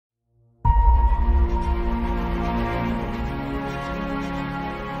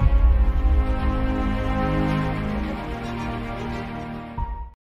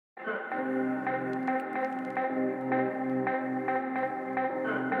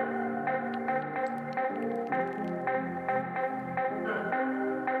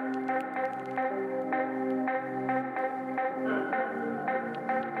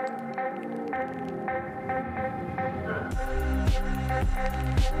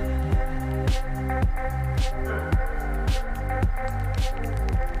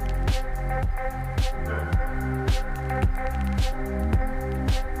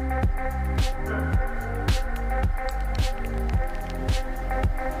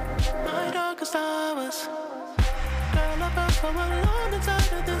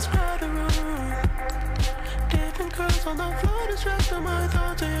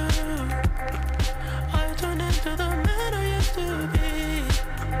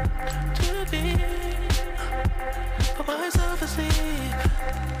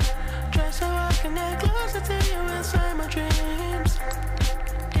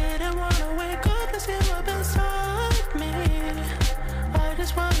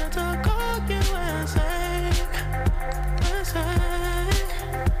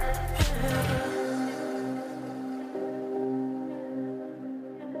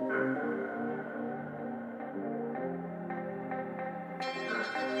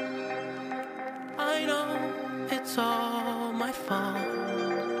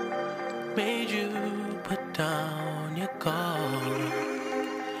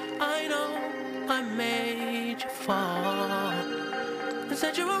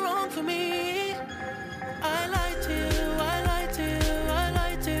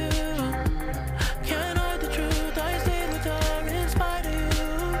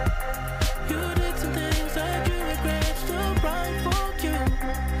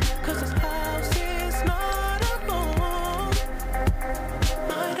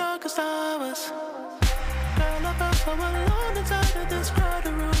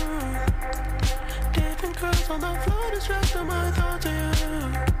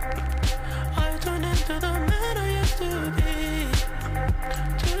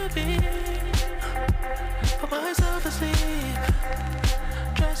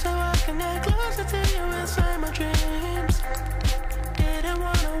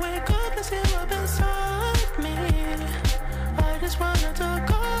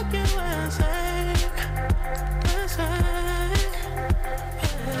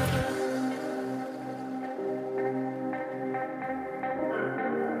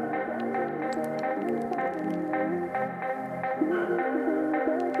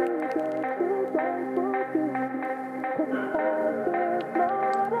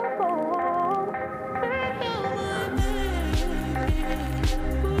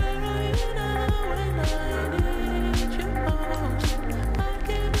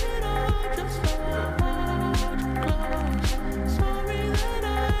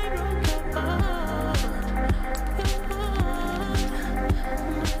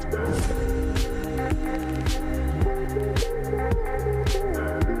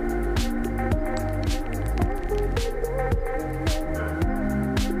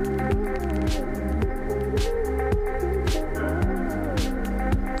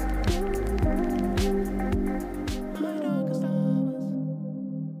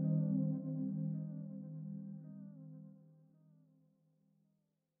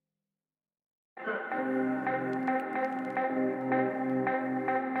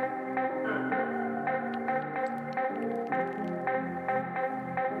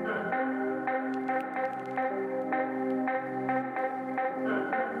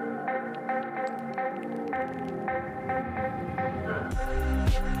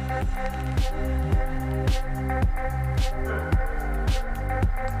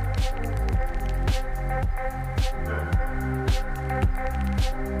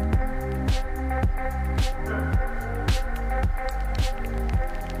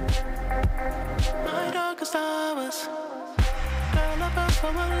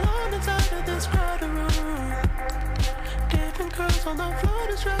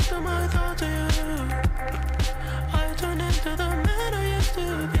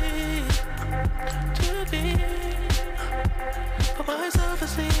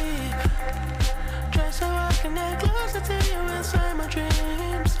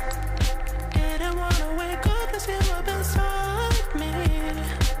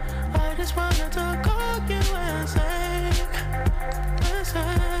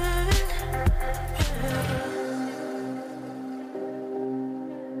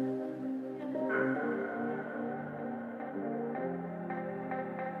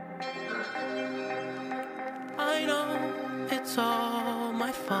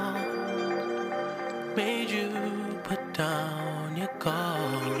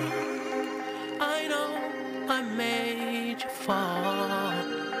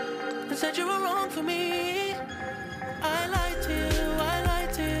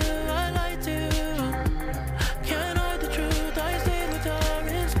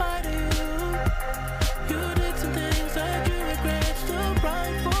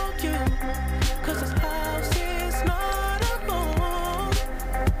Right.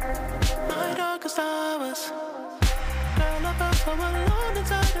 so alone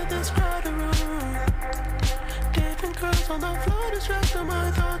inside of this crowded room. Different curves on the floor distracting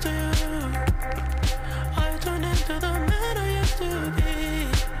my thoughts of you. I turn into the man I used to be.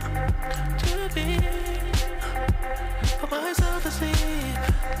 Put myself asleep,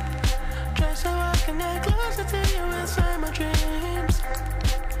 just so I can get closer to you inside my dreams.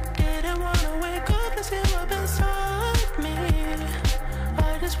 Didn't wanna wake up and see up inside me.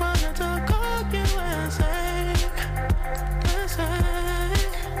 I just wanted to call you and say, yeah.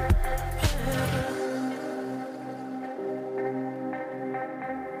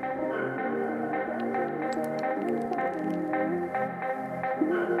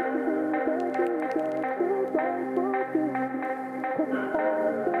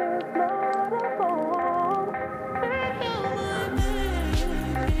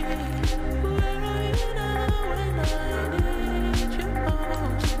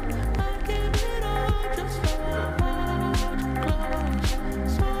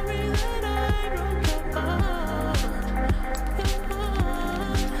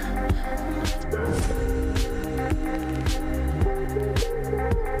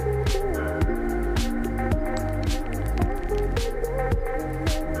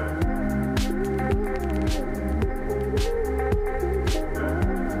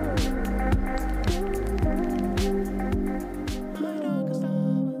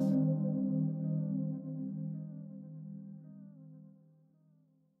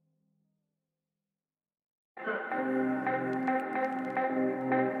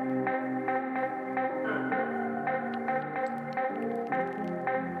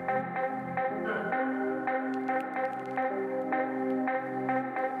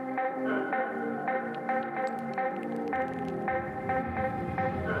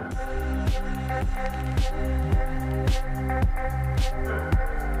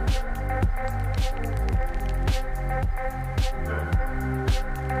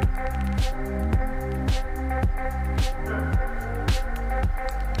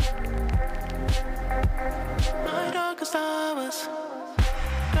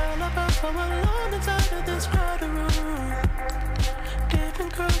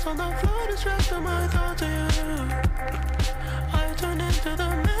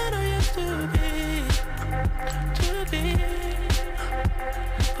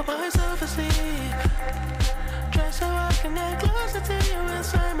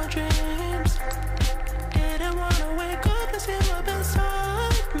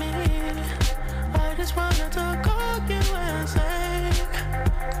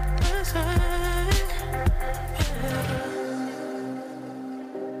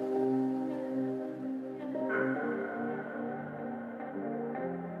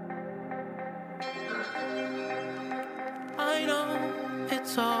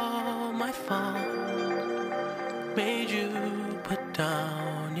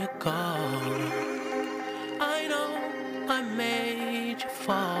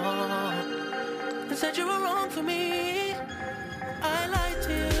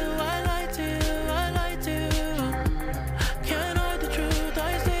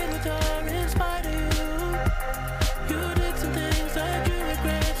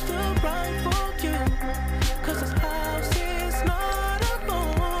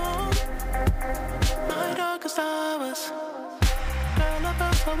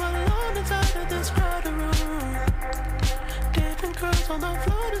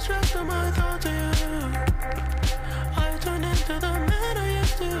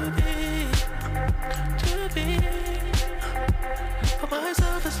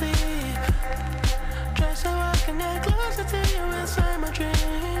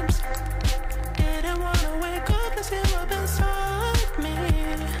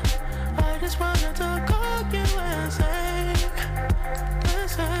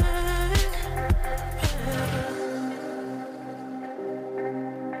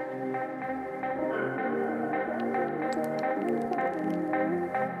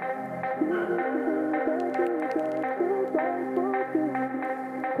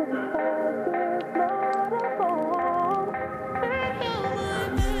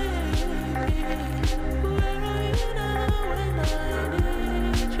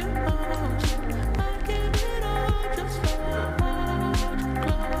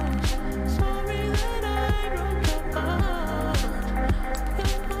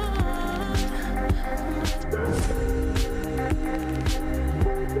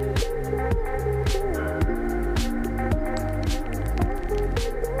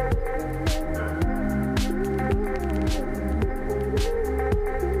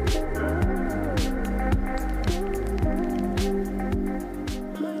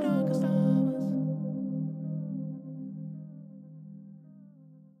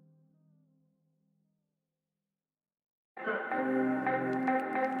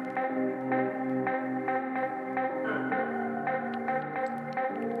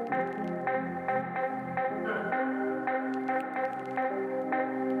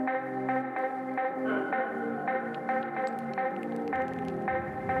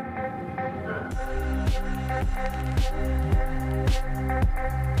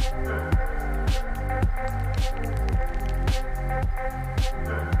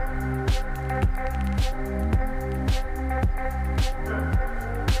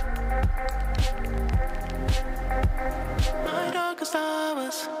 My darkest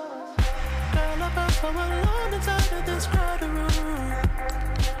hours, girl, I felt so alone inside of this crowded room.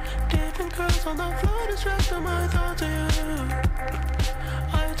 Different curls on the floor distracting my thoughts of you.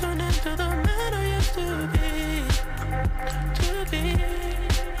 I turned into the man I used to be.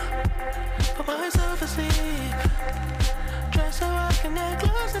 Put myself asleep, just so I can get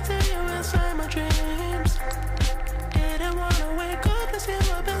closer to you inside my dreams. Didn't wanna wake up and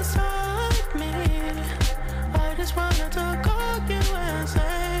see up inside me. I just wanted to call you and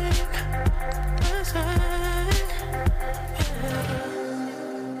say, yeah.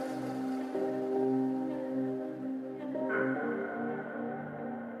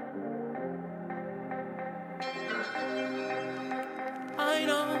 I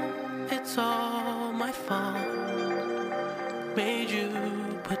know it's all my fault. Made you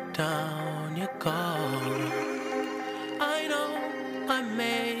put down your guard. I know I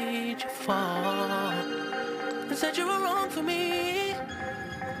made you fall and said you were wrong for me.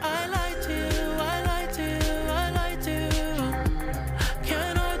 I lied to you, I lied to you, I lied to you.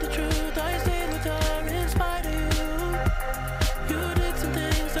 Can't hide the truth, I stayed with her in spite of you. You did some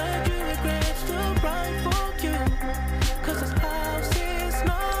things that you regret, still right for you. Cause this house is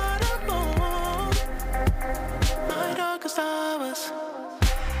not a home. My darkest hours,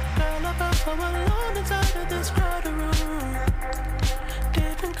 girl, I felt so alone inside of this crowded room.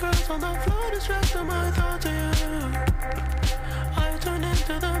 Different curls on the floor distracting my thoughts of you. I turned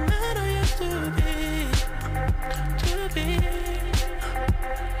into the man I used to be.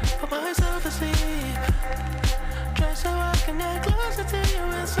 Put myself asleep, just so I can get closer to you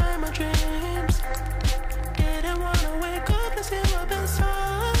inside my dreams. Didn't wanna wake up and see up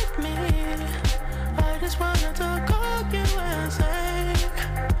inside me. I just wanted to call you and say, yeah.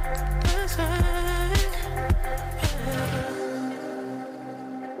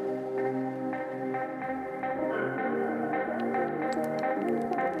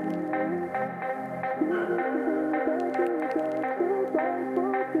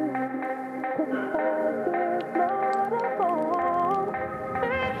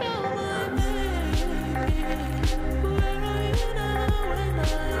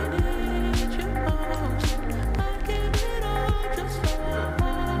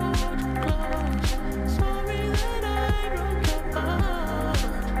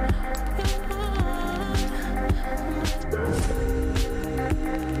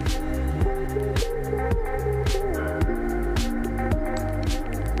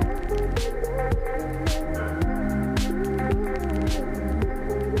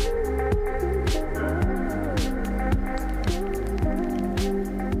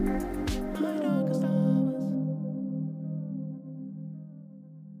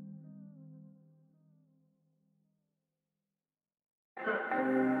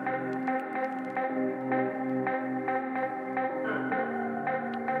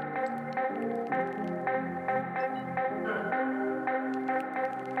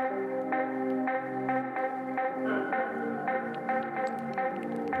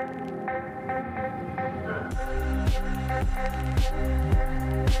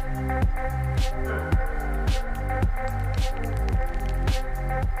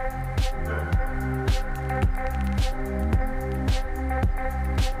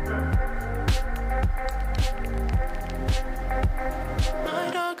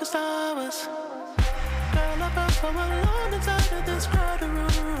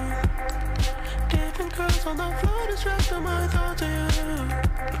 On the floor, distracting my thoughts of you.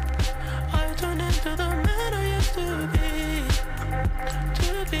 I turned into the man I used to be.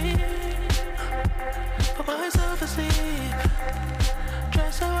 Put myself asleep,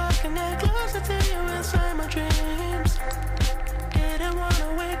 just so I can get closer to you inside my dreams. Didn't wanna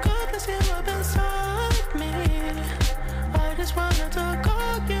wake up and see up inside me. I just wanted to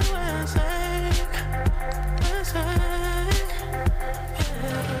call you and say, yeah.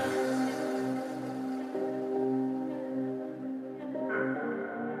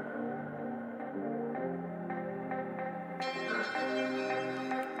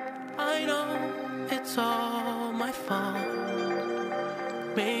 I know it's all my fault.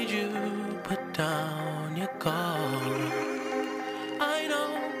 Made you put down your guard. I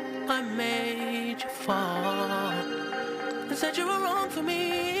know I made you fall and said you were wrong for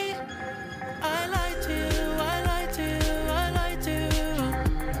me. I lied to you, I lied to you, I lied to you.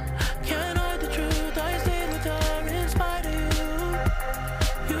 Can't hide the truth, I stayed with her in spite of you.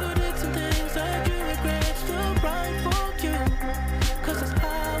 You did some things that you regret, still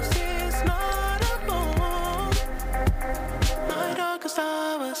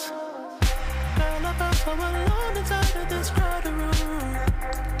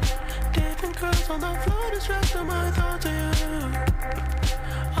on the floor, distracting my thoughts of you.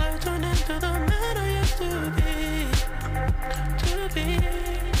 I turn into the man I used to be.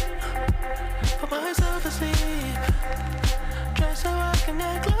 Put myself asleep, just so I can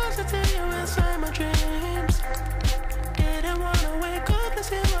get closer to you inside my dreams. Didn't wanna wake up and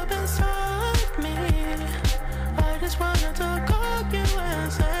see what's inside me. I just wanted to call you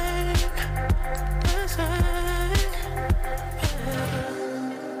and say,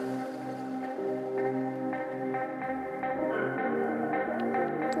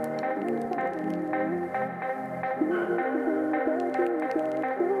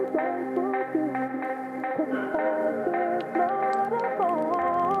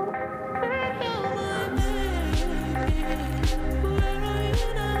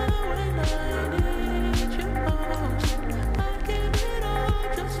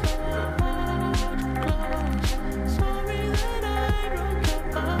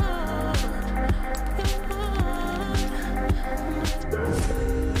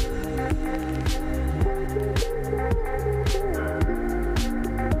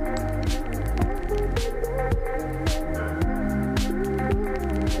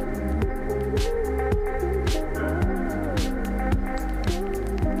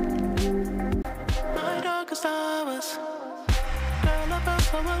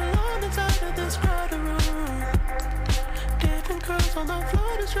 on the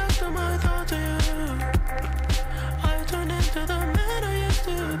floor, distracting my thoughts of you. I turn into the man I used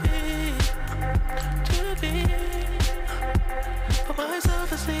to be. Put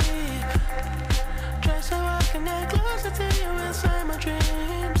myself asleep, just so I can get closer to you inside my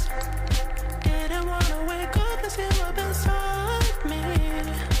dreams.